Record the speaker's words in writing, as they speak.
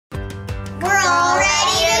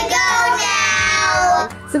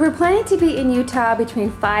So we're planning to be in Utah between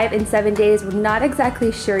 5 and 7 days. We're not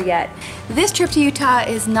exactly sure yet. This trip to Utah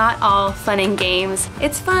is not all fun and games.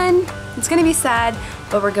 It's fun, it's gonna be sad,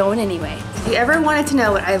 but we're going anyway. If you ever wanted to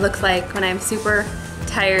know what I look like when I'm super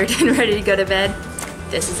tired and ready to go to bed,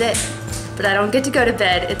 this is it. But I don't get to go to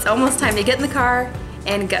bed. It's almost time to get in the car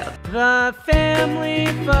and go. The family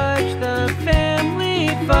fudge, the family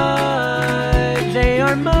fudge. They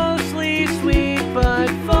are mostly sweet but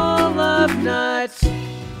full of nuts.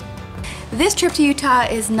 This trip to Utah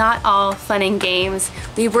is not all fun and games.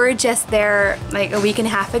 We were just there like a week and a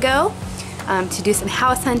half ago to do some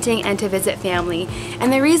house hunting and to visit family.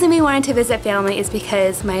 And the reason we wanted to visit family is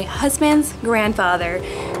because my husband's grandfather,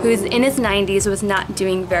 who's in his 90s, was not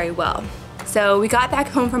doing very well. So we got back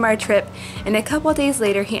home from our trip, and a couple days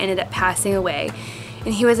later he ended up passing away.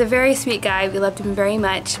 And he was a very sweet guy. We loved him very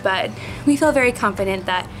much, but we feel very confident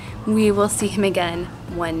that we will see him again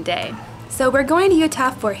one day. So we're going to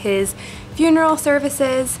Utah for his funeral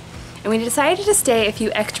services, and we decided to stay a few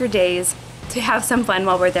extra days to have some fun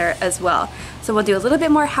while we're there as well. So we'll do a little bit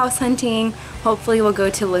more house hunting. Hopefully we'll go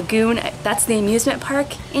to Lagoon. That's the amusement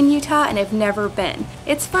park in Utah, and I've never been.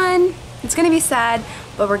 It's fun, it's gonna be sad,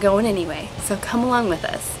 but we're going anyway, so come along with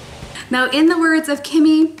us. Now, in the words of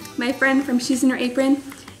Kimmy, my friend from Shoes in Her Apron,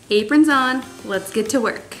 aprons on, let's get to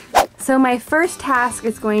work. So my first task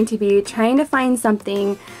is going to be trying to find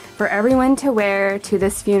something for everyone to wear to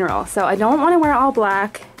this funeral. So I don't want to wear all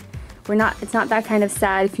black. It's not that kind of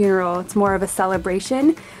sad funeral. It's more of a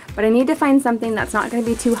celebration. But I need to find something that's not going to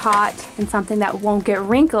be too hot and something that won't get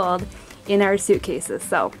wrinkled in our suitcases.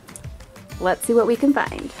 So let's see what we can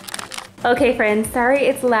find. Okay friends, sorry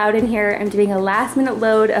it's loud in here. I'm doing a last minute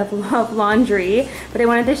load of laundry, but I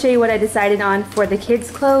wanted to show you what I decided on for the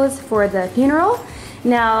kids' clothes for the funeral.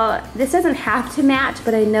 Now, this doesn't have to match,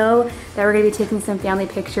 but I know that we're gonna be taking some family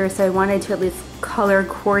pictures, so I wanted to at least color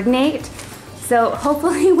coordinate. So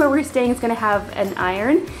hopefully where we're staying is gonna have an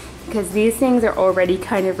iron, because these things are already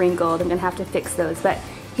kind of wrinkled. I'm gonna have to fix those. But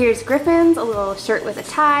here's Griffin's, a little shirt with a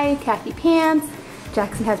tie, khaki pants.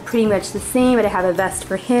 Jackson has pretty much the same, but I have a vest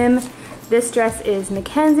for him. This dress is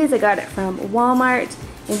Mackenzie's, I got it from Walmart.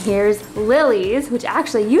 And here's Lily's, which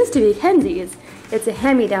actually used to be Kenzie's. It's a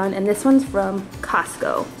hand-me-down, and this one's from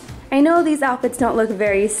Costco. I know these outfits don't look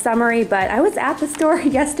very summery, but I was at the store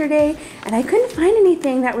yesterday and I couldn't find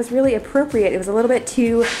anything that was really appropriate. It was a little bit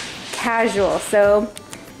too casual, so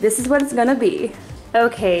this is what it's gonna be.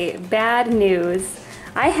 Okay, bad news.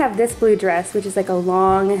 I have this blue dress, which is like a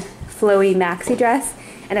long, flowy maxi dress,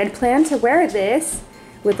 and I'd planned to wear this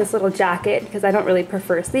with this little jacket because I don't really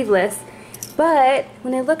prefer sleeveless. But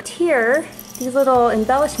when I looked here, these little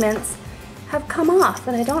embellishments have come off,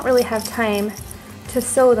 and I don't really have time to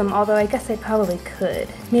sew them, although I guess I probably could.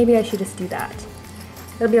 Maybe I should just do that.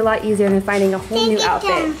 It'll be a lot easier than finding a whole new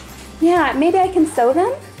outfit. Yeah, maybe I can sew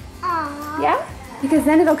them? Aww. Yeah? Because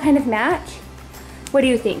then it'll kind of match. What do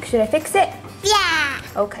you think? Should I fix it? Yeah.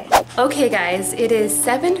 Okay. Okay guys, it is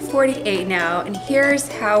 7:48 now, and here's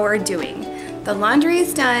how we're doing. The laundry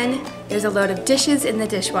is done, there's a load of dishes in the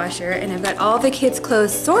dishwasher, and I've got all the kids'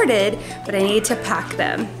 clothes sorted, but I need to pack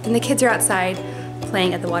them. And the kids are outside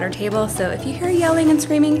playing at the water table, so if you hear yelling and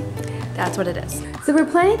screaming, that's what it is. So we're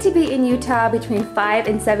planning to be in Utah between 5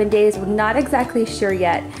 and 7 days. We're not exactly sure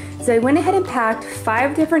yet. So I went ahead and packed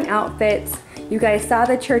 5 different outfits. You guys saw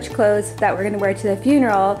the church clothes that we're gonna wear to the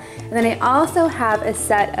funeral. And then I also have a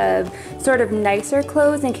set of sort of nicer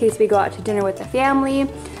clothes in case we go out to dinner with the family.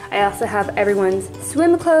 I also have everyone's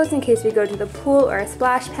swim clothes in case we go to the pool or a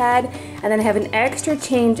splash pad. And then I have an extra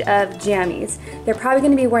change of jammies. They're probably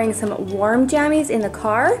gonna be wearing some warm jammies in the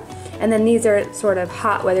car. And then these are sort of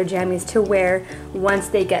hot weather jammies to wear once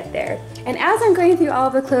they get there. And as I'm going through all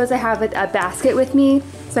of the clothes, I have a basket with me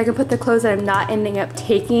so I can put the clothes that I'm not ending up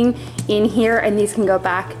taking in here, and these can go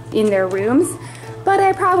back in their rooms. But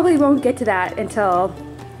I probably won't get to that until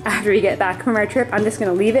after we get back from our trip. I'm just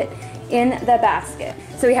gonna leave it in the basket.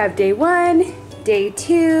 So we have day 1, day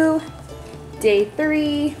 2, day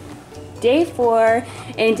 3, day 4,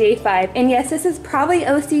 and day 5. And yes, this is probably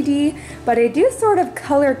OCD, but I do sort of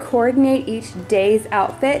color coordinate each day's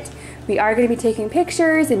outfit. We are going to be taking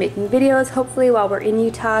pictures and making videos, hopefully, while we're in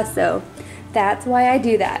Utah, so that's why I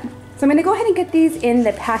do that. So I'm going to go ahead and get these in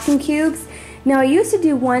the packing cubes. Now, I used to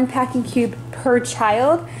do 1 packing cube per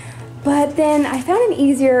child, but then I found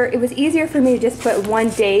it was easier for me to just put 1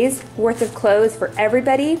 day's worth of clothes for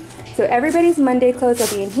everybody. So everybody's Monday clothes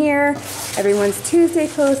will be in here, everyone's Tuesday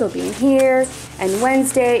clothes will be in here, and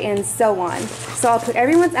Wednesday, and so on. So I'll put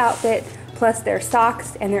everyone's outfit plus their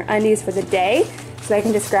socks and their undies for the day, so I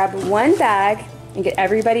can just grab 1 bag and get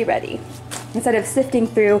everybody ready, instead of sifting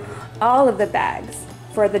through all of the bags.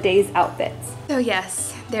 for the day's outfits. So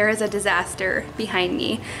yes, there is a disaster behind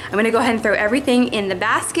me. I'm gonna go ahead and throw everything in the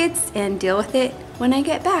baskets and deal with it when I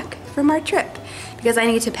get back from our trip, because I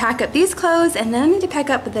need to pack up these clothes and then I need to pack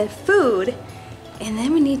up the food and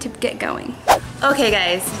then we need to get going. Okay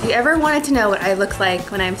guys, if you ever wanted to know what I look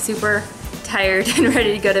like when I'm super tired and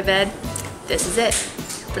ready to go to bed, this is it.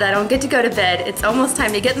 But I don't get to go to bed. It's almost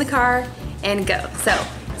time to get in the car and go. So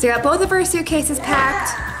we got both of our suitcases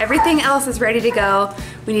packed. Everything else is ready to go.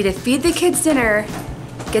 We need to feed the kids dinner,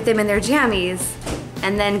 get them in their jammies,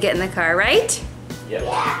 and then get in the car, right? Yeah.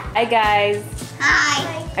 Hi guys.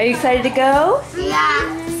 Hi. Are you excited to go?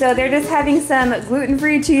 Yeah. So they're just having some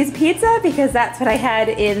gluten-free cheese pizza because that's what I had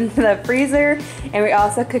in the freezer. And we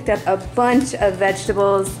also cooked up a bunch of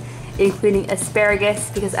vegetables, including asparagus,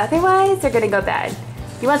 because otherwise they're gonna go bad.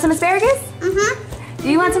 You want some asparagus? Mm-hmm. Do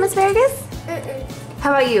you want some asparagus? Mm-mm.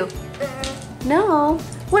 How about you? No.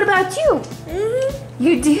 What about you? Mm-hmm.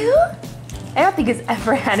 You do? I don't think he's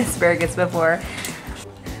ever had asparagus before.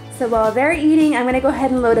 So while they're eating, I'm gonna go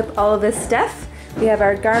ahead and load up all of this stuff. We have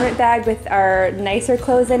our garment bag with our nicer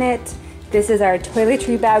clothes in it. This is our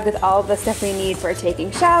toiletry bag with all of the stuff we need for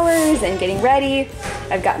taking showers and getting ready.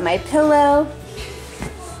 I've got my pillow.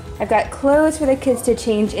 I've got clothes for the kids to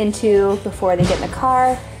change into before they get in the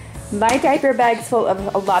car. My diaper bag's full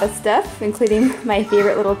of a lot of stuff, including my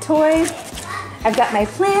favorite little toy. I've got my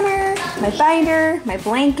planner, my binder, my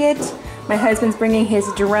blanket. My husband's bringing his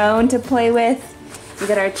drone to play with. We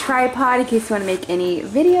got our tripod in case you want to make any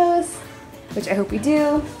videos, which I hope we do.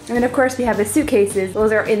 And then of course we have the suitcases.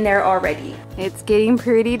 Those are in there already. It's getting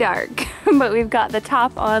pretty dark, but we've got the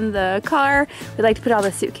top on the car. We like to put all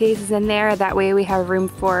the suitcases in there. That way we have room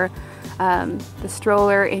for the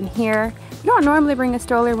stroller in here. We don't normally bring a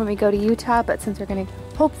stroller when we go to Utah, but since we're gonna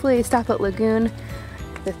hopefully stop at Lagoon,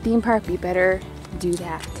 the theme park, we better do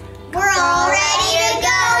that. We're all ready to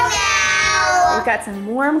go now. We've got some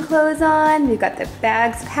warm clothes on. We've got the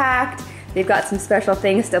bags packed. They've got some special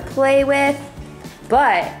things to play with.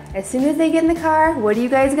 But as soon as they get in the car, what are you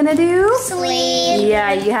guys gonna do? Sleep.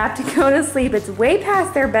 Yeah, you have to go to sleep. It's way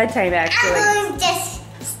past their bedtime actually. I'm going to just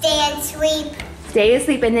stay and sleep. Stay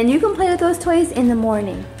asleep and then you can play with those toys in the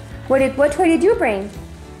morning. What toy did you bring?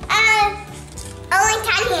 Only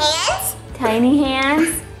tiny hands? Tiny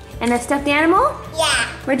hands and a stuffed animal? Yeah.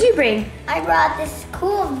 What'd you bring? I brought this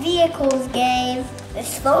cool vehicles game.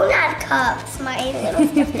 This phone had cups, my little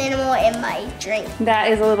stuffed animal, and my drink. That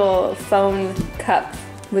is a little phone cup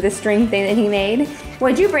with a string thing that he made.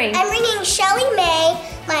 What'd you bring? I'm bringing Shelly May,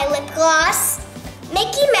 my lip gloss,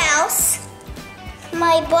 Mickey Mouse,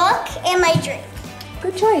 my book, and my drink.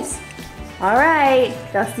 Good choice. All right,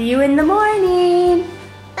 I'll see you in the morning.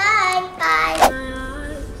 Bye.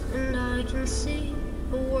 Bye. And I can see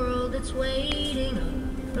a world that's waiting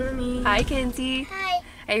up for me. Hi, Kinsey. Hi.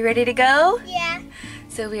 Are you ready to go? Yeah.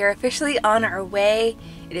 So we are officially on our way.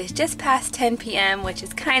 It is just past 10 p.m., which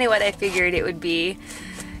is kind of what I figured it would be.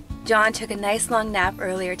 John took a nice long nap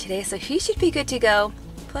earlier today, so he should be good to go.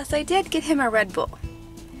 Plus, I did get him a Red Bull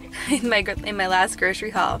in my last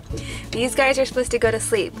grocery haul. These guys are supposed to go to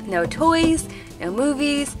sleep. No toys, no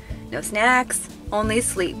movies, no snacks, only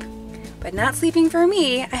sleep. But not sleeping for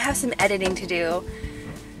me. I have some editing to do.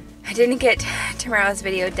 I didn't get tomorrow's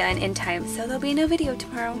video done in time, so there'll be no video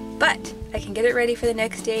tomorrow. But I can get it ready for the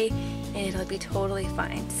next day and it'll be totally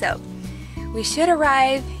fine. So we should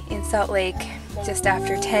arrive in Salt Lake just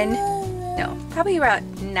after 10, no, probably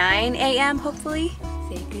around 9 a.m. hopefully.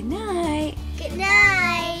 Say good night. Good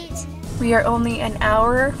night. We are only an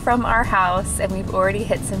hour from our house and we've already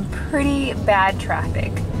hit some pretty bad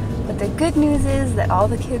traffic. But the good news is that all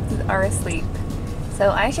the kids are asleep.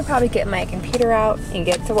 So I should probably get my computer out and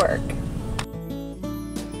get to work.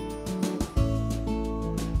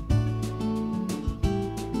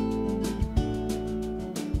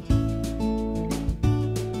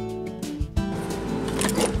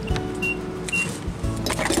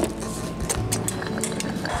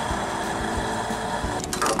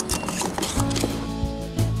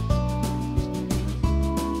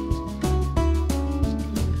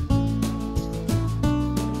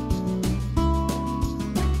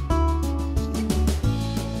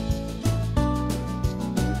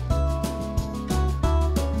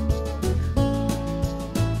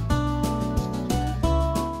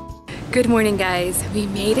 Good morning guys, we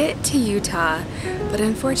made it to Utah, but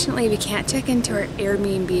unfortunately we can't check into our Air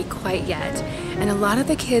B&B quite yet, and a lot of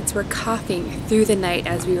the kids were coughing through the night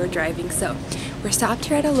as we were driving, so we're stopped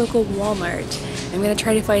here at a local Walmart. I'm going to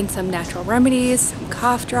try to find some natural remedies, some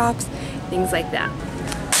cough drops, things like that.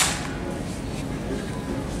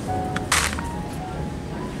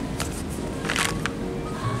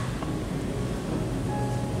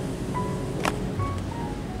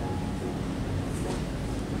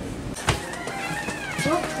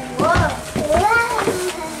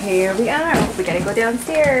 Here we are. We gotta go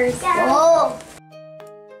downstairs. Whoa.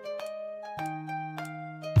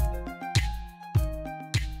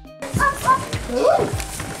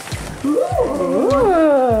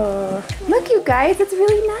 Ooh. Look, you guys, it's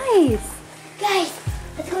really nice. Guys,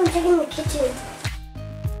 let's go and check in the kitchen.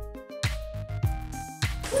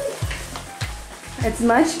 It's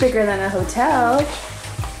much bigger than a hotel.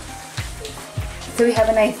 So we have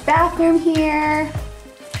a nice bathroom here.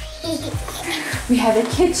 We have a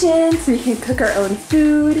kitchen so we can cook our own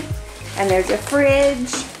food. And there's a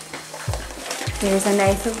fridge. There's a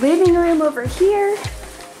nice living room over here.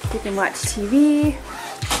 You can watch TV.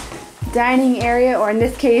 Dining area, or in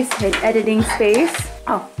this case, an editing space.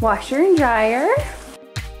 Oh, washer and dryer.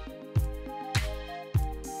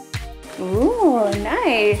 Ooh,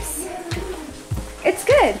 nice. It's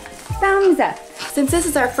good. Thumbs up. Since this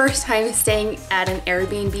is our first time staying at an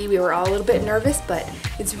Airbnb, we were all a little bit nervous, but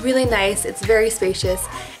it's really nice, it's very spacious,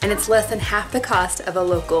 and it's less than half the cost of a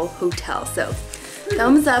local hotel. So,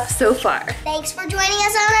 thumbs up so far. Thanks for joining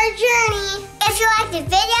us on our journey. If you liked the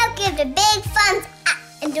video, give it a big thumbs up.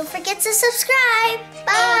 And don't forget to subscribe.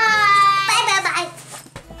 Bye.